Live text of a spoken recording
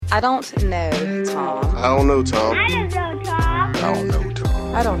I don't know, Tom. I don't know, Tom. I don't know,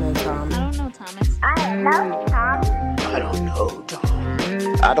 Tom. I don't know, Tom. I don't know, Tom. I don't know, Thomas. I don't know, Tom. I don't know,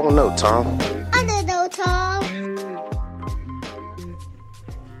 Tom. I don't know, Tom. I don't know, Tom.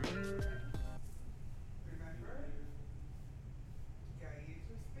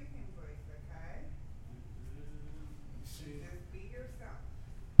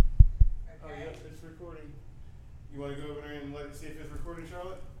 It's recording. You want to go over there and see if it's recording,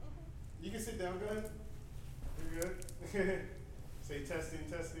 Charlotte? You can sit down. Go ahead. You're good. Say testing,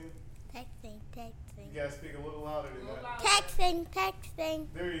 testing. Texting. You gotta speak a little louder than that. Texting.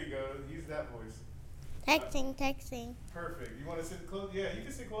 There you go. Use that voice. Texting. Perfect. You want to sit close? Yeah, you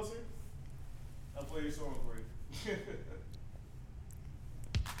can sit closer. I'll play your song for you. Is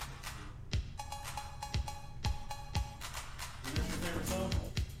this your favorite song?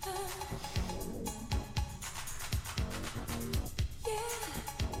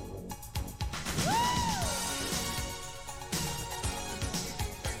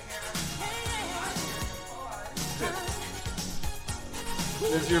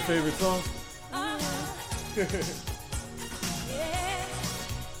 This is your favorite song?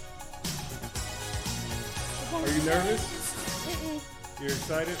 Are you nervous? You're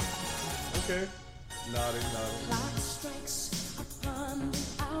excited? Okay. Nodding. Clock strikes upon the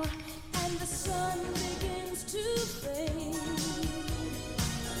hour and the sun begins to fade.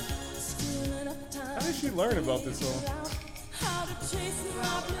 Still enough time. How did she learn about this song? How to chase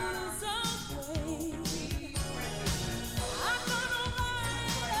my blues away. I'm gonna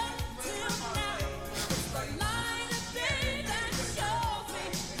ride until now. It's the light of day that shows me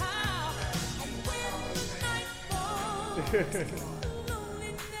how. And when the night falls.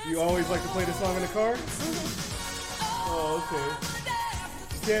 You always like to play the song in the car? Oh, okay.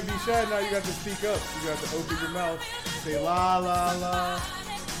 You can't be shy now, you got to speak up. You got to open your mouth. Say la la la.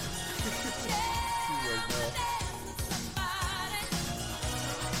 She's like, no.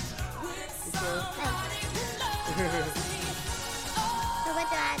 So what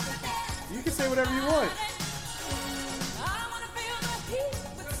do I have to say? You can say whatever you want.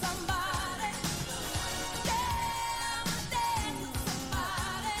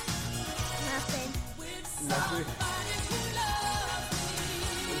 Nothing. Nothing.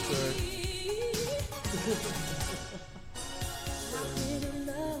 It's alright. In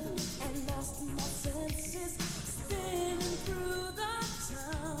love and lost my senses, spinning through the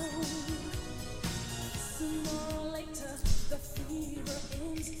town. Sooner or later, the fever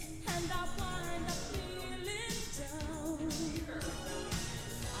ends, and I wind up feeling down.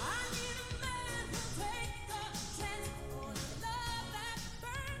 I need a man who'll take a chance on a love that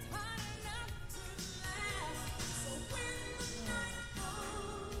burns hot enough to last. So when the night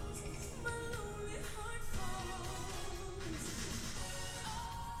falls, my lonely heart falls.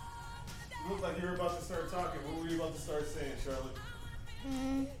 You look like you were about to start talking. What were you about to start saying, Charlotte?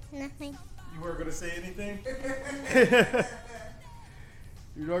 Nothing. You weren't going to say anything?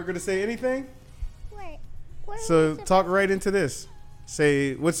 You weren't going to say anything? What? So talk right into this.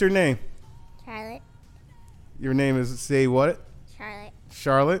 Say, what's your name? Charlotte. Your name is, say what? Charlotte.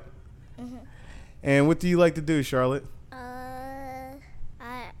 Charlotte? And what do you like to do, Charlotte? I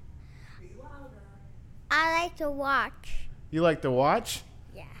like to watch. You like to watch?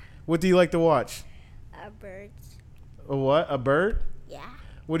 Yeah. What do you like to watch? Birds. A what? A bird? Yeah.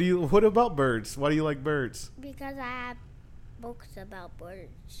 What about birds? Why do you like birds? Because I have books about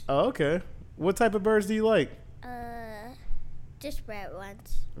birds. Oh, okay. What type of birds do you like? Just red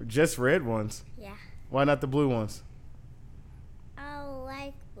ones. Just red ones. Yeah. Why not the blue ones? I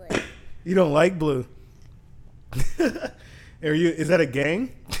like blue. You don't like blue. Is that a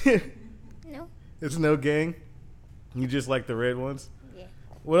gang? No. It's no gang. You just like the red ones? Yeah.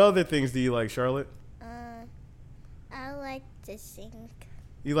 What other things do you like, Charlotte? I like to sing.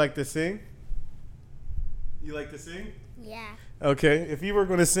 You like to sing? You like to sing? Yeah. Okay. If you were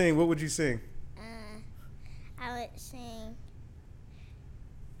going to sing, what would you sing? I would sing.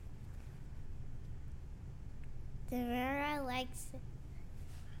 Tamara likes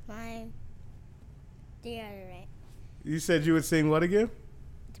my deodorant. You said you would sing what again?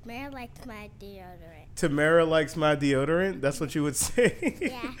 Tamara likes my deodorant. Tamara likes my deodorant? That's what you would sing?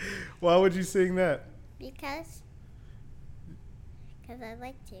 Yeah. Why would you sing that? Because I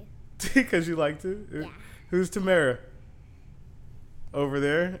like to. Because you like to? Yeah. Who's Tamara? Over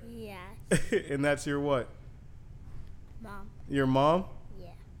there? Yeah. And that's your what? Mom. Your mom? Yeah.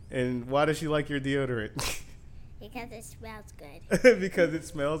 And why does she like your deodorant? Because it smells good. Because it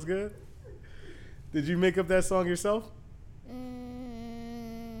smells good? Did you make up that song yourself?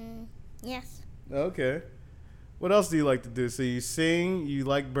 Yes. Okay. What else do you like to do? So you sing, you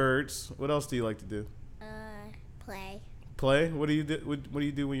like birds. What else do you like to do? Play. Play? What do you do? What do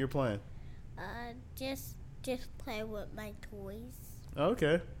you do when you're playing? Just play with my toys.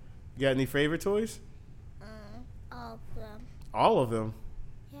 Okay. You got any favorite toys? All of them. All of them.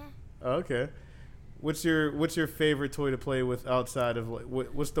 Yeah. Okay. What's your favorite toy to play with outside of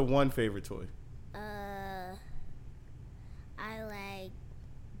what's the one favorite toy? I like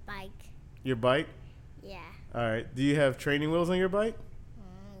bike. Your bike? Yeah. All right. Do you have training wheels on your bike?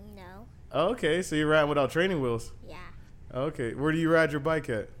 No. Oh, okay. So you're riding without training wheels. Yeah. Okay. Where do you ride your bike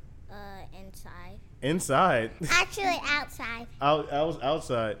at? Inside. Inside. Actually, outside.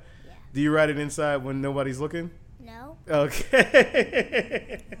 Outside. Yeah. Do you ride it inside when nobody's looking? No.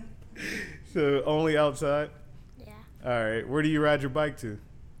 Okay. So only outside? Yeah. All right. Where do you ride your bike to?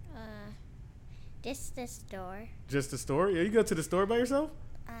 Just the store. Just the store? Yeah, you go to the store by yourself?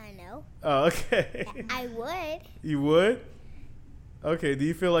 No. Oh, okay. I would. You would? Okay. Do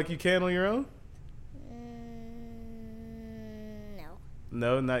you feel like you can on your own? No.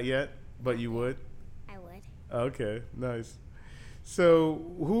 No, not yet. But you would? I would. Okay. Nice. So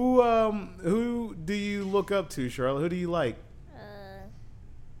who do you look up to, Charlotte? Who do you like?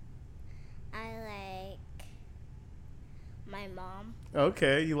 I like my mom.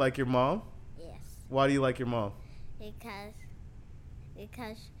 Okay. You like your mom? Yes. Why do you like your mom? Because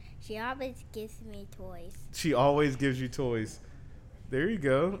she always gives me toys. She always gives you toys. There you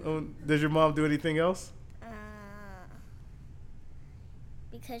go. Does your mom do anything else?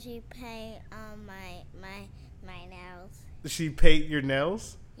 Because she paint my nails. Does she paint your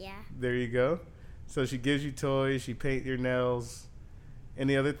nails? Yeah. There you go. So she gives you toys. She paint your nails.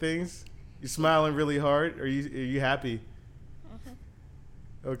 Any other things? You smiling really hard? Are you happy?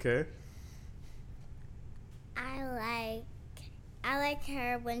 Okay. I like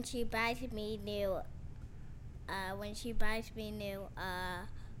her when she buys me new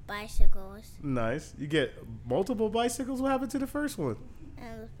bicycles. Nice. You get multiple bicycles. What happened to the first one?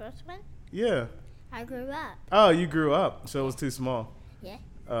 And the first one, Yeah. I grew up. Oh, you grew up, so it was too small. Yeah.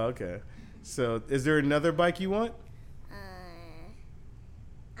 Oh, okay. So is there another bike you want?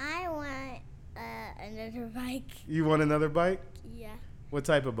 I want another bike. You want another bike? Yeah. What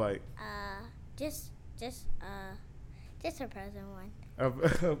type of bike? Just a present one.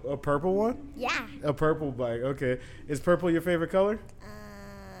 A purple one? Yeah. A purple bike. Okay. Is purple your favorite color?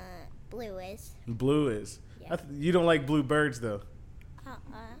 Blue is. Blue is. Yeah. You don't like blue birds though.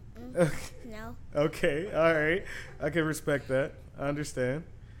 No. Okay. All right. I can respect that. I understand.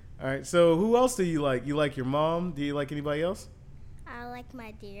 All right. So who else do you like? You like your mom? Do you like anybody else? I like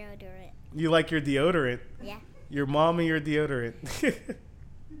my deodorant. You like your deodorant? Yeah. Your mom and your deodorant.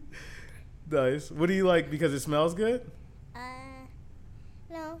 Nice. What do you like because it smells good?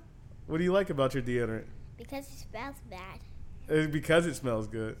 No, What do you like about your deodorant? because it smells bad. Because it smells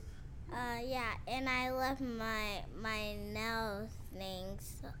good. Yeah, and I love my nail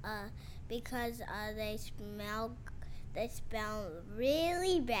things. Because they smell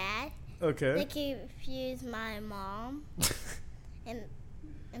really bad. They Okay. confuse my mom,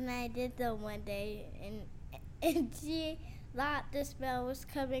 and I did them one day, and she thought the smell was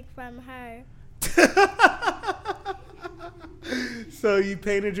coming from her. So you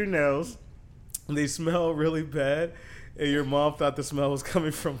painted your nails. They smell really bad, and your mom thought the smell was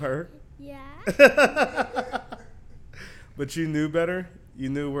coming from her. Yeah. But you knew better? You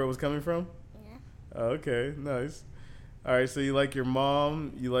knew where it was coming from? Yeah. Okay, nice. All right, so you like your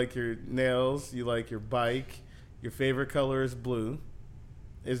mom, you like your nails, you like your bike. Your favorite color is blue.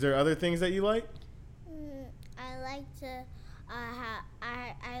 Is there other things that you like? I like to.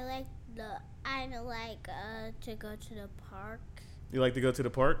 I like to go to the park. You like to go to the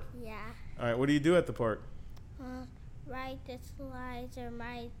park? Yeah. All right, what do you do at the park? Ride the slides or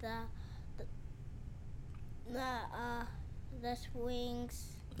ride the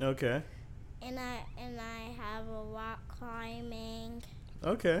swings. Okay. And I have a rock climbing,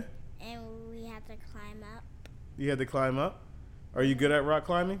 Okay. and we have to climb up. You had to climb up? Are you good at rock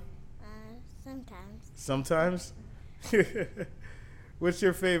climbing? Sometimes. Sometimes? What's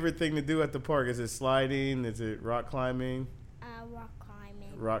your favorite thing to do at the park? Is it sliding? Is it rock climbing? Rock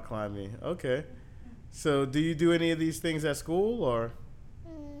climbing. Rock climbing. Okay. So do you do any of these things at school or?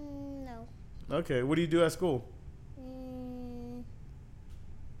 No. Okay. What do you do at school?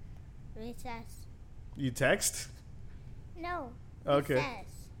 Recess. You text? No. Okay. Recess.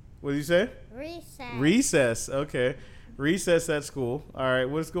 What did you say? Recess. Recess. Okay. Recess at school. All right.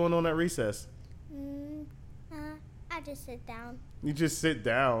 What's going on at recess? I just sit down. You just sit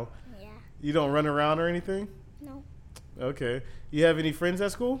down. Yeah. You don't run around or anything? No. Okay. You have any friends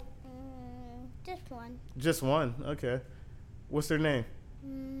at school? Just one. Just one. Okay. What's their name?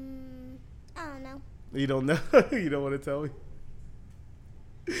 I don't know. You don't know? You don't want to tell me?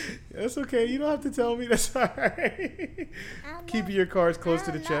 That's okay. You don't have to tell me. That's all right. I don't Keep know. your cards close I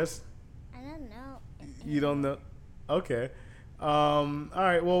to the don't know. chest. I don't know. You don't know? Okay. All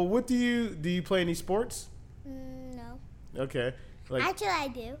right. Well, what do you play any sports? No. Okay. Like, Actually, I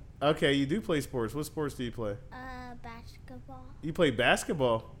do. okay, you do play sports. What sports do you play? Basketball. You play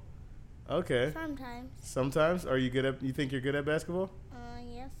basketball. Okay. Sometimes. Sometimes. Are you good at? You think you're good at basketball?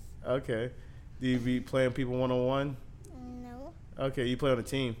 Yes. Okay. Do you be playing people 1-on-1? No. Okay. You play on a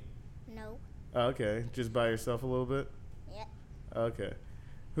team. No. Okay. Just by yourself a little bit. Yeah. Okay.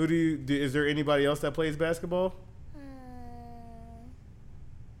 Who do you do? Is there anybody else that plays basketball?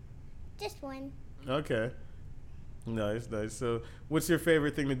 Just one. Okay. Nice, nice. So, what's your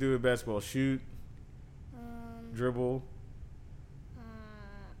favorite thing to do with basketball? Shoot, dribble.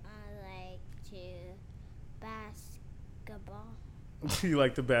 I like to basketball. You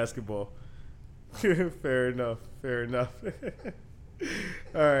like the basketball. Fair enough. Fair enough.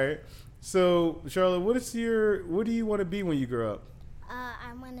 All right. So, Charlotte, what do you want to be when you grow up?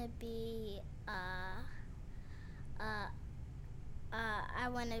 I want to be I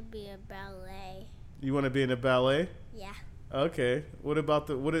want to be a ballet. You want to be in a ballet? Yeah. Okay. What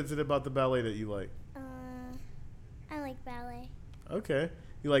is it about the ballet that you like? I like ballet. Okay.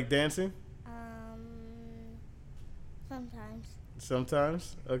 You like dancing? Sometimes.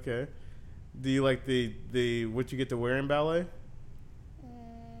 Sometimes. Okay. Do you like the what you get to wear in ballet?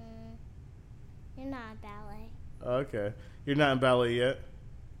 You're not a ballet. Okay. You're not in ballet yet?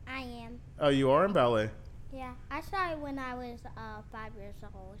 I am. Oh, you are in ballet. Yeah. I started when I was 5 years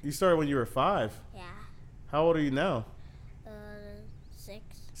old. You started when you were 5. Yeah. How old are you now? 6.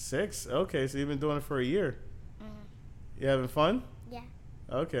 6? Okay, so you've been doing it for a year. You having fun? Yeah.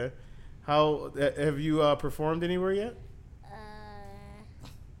 Okay. How have you performed anywhere yet?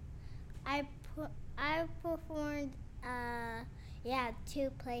 I performed 2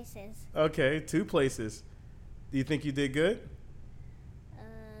 places. Okay, 2 places. Do you think you did good?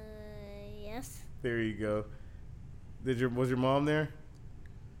 Yes. There you go. Was your mom there?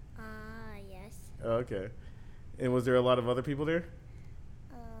 Yes. Oh, okay. And was there a lot of other people there?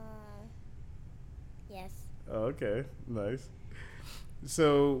 Yes. Oh, okay. Nice.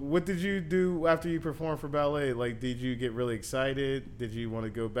 So, what did you do after you performed for ballet? Like, did you get really excited? Did you want to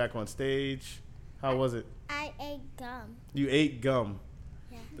go back on stage? How was it? I ate gum. You ate gum.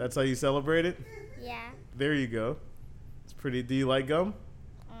 Yeah. That's how you celebrated? Yeah. There you go. It's pretty. Do you like gum?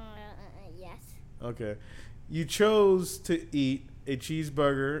 Yes. Okay. You chose to eat a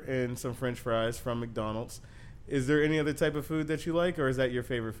cheeseburger and some french fries from McDonald's. Is there any other type of food that you like, or is that your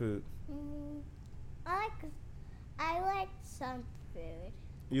favorite food? I like some food.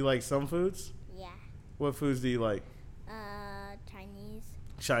 You like some foods? Yeah. What foods do you like? Chinese.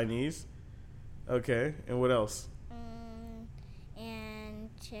 Chinese? Okay. And what else? And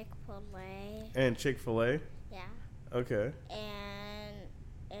Chick-fil-A. And Chick-fil-A? Yeah. Okay. And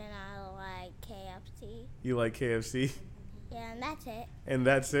I like KFC. You like KFC? Yeah, and that's it. And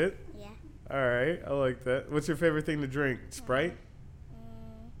that's it? Yeah. All right. I like that. What's your favorite thing to drink? Sprite?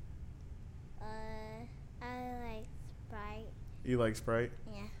 I like Sprite. You like Sprite?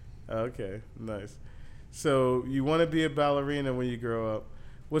 Yeah. Okay. Nice. So you want to be a ballerina when you grow up.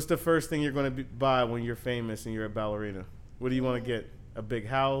 What's the first thing you're going to buy when you're famous and you're a ballerina? What do you want to get? A big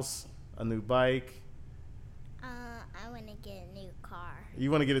house? A new bike? I want to get a new car. You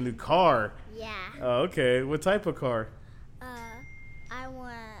want to get a new car? Yeah. Oh, okay. What type of car? I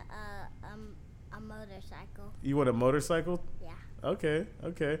want a motorcycle. You want a motorcycle? Yeah. Okay.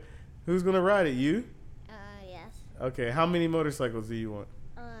 Okay. Who's going to ride it? You? Yes. Okay. How many motorcycles do you want?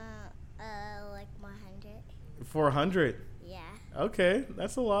 Like 100. 400. Yeah. Okay.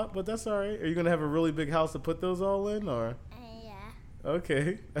 That's a lot, but that's all right. Are you going to have a really big house to put those all in, or? Yeah.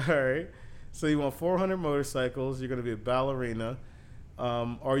 Okay. All right. So you want 400 motorcycles. You're going to be a ballerina.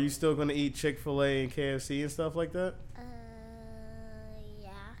 Are you still going to eat Chick-fil-A and KFC and stuff like that?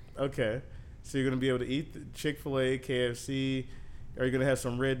 Yeah. Okay. So you're going to be able to eat the Chick-fil-A, KFC. Are you going to have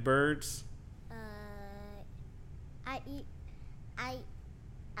some red birds?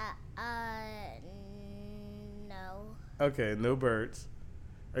 No. Okay, no birds.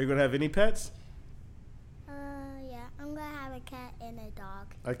 Are you going to have any pets? Yeah. I'm gonna have a cat and a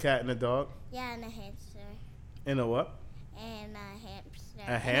dog. A cat and a dog? Yeah, and a hamster. And a what? And a hamster.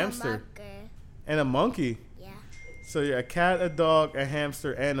 A hamster? And a monkey. And a monkey. Yeah. So you're a cat, a dog, a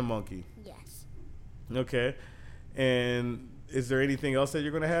hamster, and a monkey. Yes. Okay. And is there anything else that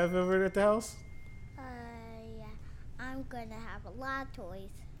you're going to have over at the house? Yeah. I'm gonna have a lot of toys.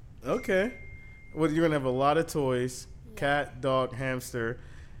 Okay. Well, you're gonna have a lot of toys: Yeah. cat, dog, hamster,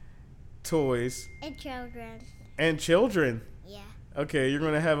 toys, And children. and children. Yeah. Okay, you're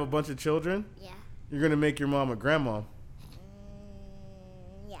gonna have a bunch of children. Yeah. You're gonna make your mom a grandma.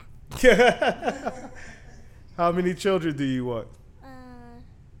 Yeah. How many children do you want?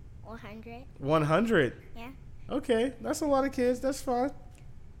 100. 100. Yeah. Okay, that's a lot of kids. That's fine.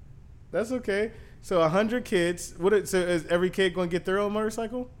 That's okay. So 100 kids. So is every kid going to get their own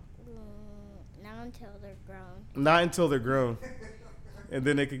motorcycle? Not until they're grown. Not until they're grown. And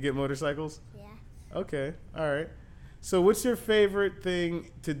then they could get motorcycles? Yeah. Okay. All right. So what's your favorite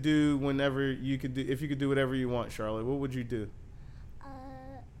thing to do whenever you could do, if you could do whatever you want, Charlotte? What would you do?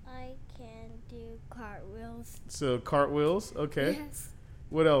 I can do cartwheels. So cartwheels. Okay. Yes.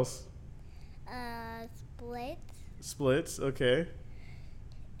 What else? Splits. Splits. Okay.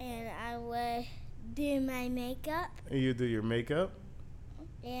 And I would do my makeup. And you do your makeup.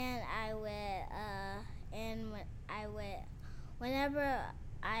 And whenever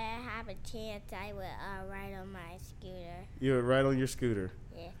I have a chance, I would ride on my scooter. You would ride on your scooter.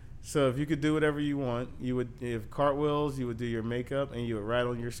 Yeah. So if you could do whatever you want, you would, if cartwheels, you would do your makeup, and you would ride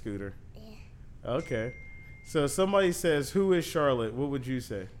on your scooter. Yeah. Okay. So if somebody says, "Who is Charlotte?" What would you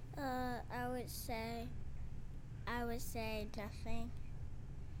say? I would say nothing.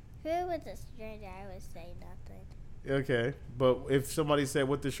 If it was a stranger, I would say nothing. Okay. But if somebody said,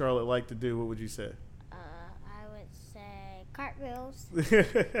 "What does Charlotte like to do?" What would you say? I would say cartwheels.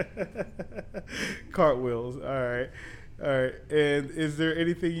 Cartwheels. All right. All right. And is there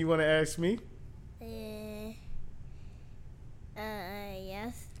anything you want to ask me?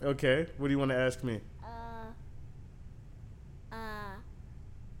 Yes. Okay. What do you want to ask me?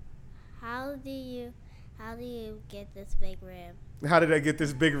 How do you get this big room? How did I get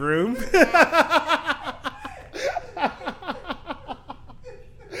this big room?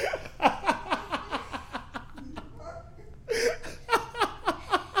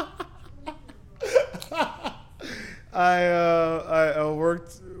 I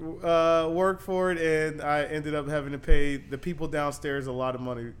worked for it, and I ended up having to pay the people downstairs a lot of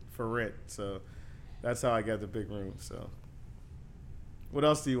money for rent. So that's how I got the big room. So what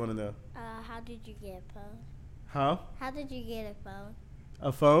else do you want to know? How did you get a phone? Huh? How did you get a phone?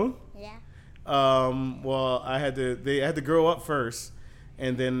 A phone? Yeah. Well, they had to grow up first,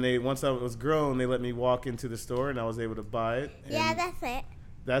 and then once I was grown, they let me walk into the store, and I was able to buy it. Yeah, that's it.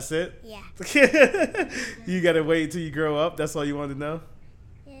 That's it? Yeah. You got to wait until you grow up? That's all you wanted to know?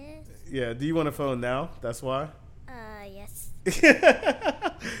 Yes. Yeah. Do you want a phone now? That's why? Yes.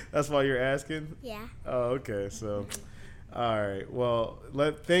 That's why you're asking? Yeah. Oh, okay. So, all right. Well,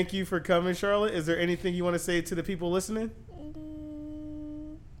 thank you for coming, Charlotte. Is there anything you want to say to the people listening?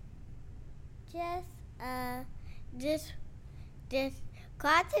 Just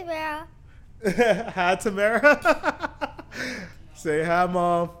call Tamara. Hi, Tamara. Say hi,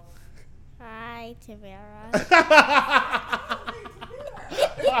 Mom. Hi, Tamara.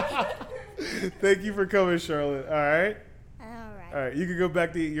 Thank you for coming, Charlotte. All right? All right. All right. You can go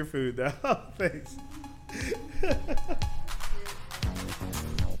back to eat your food now. Thanks.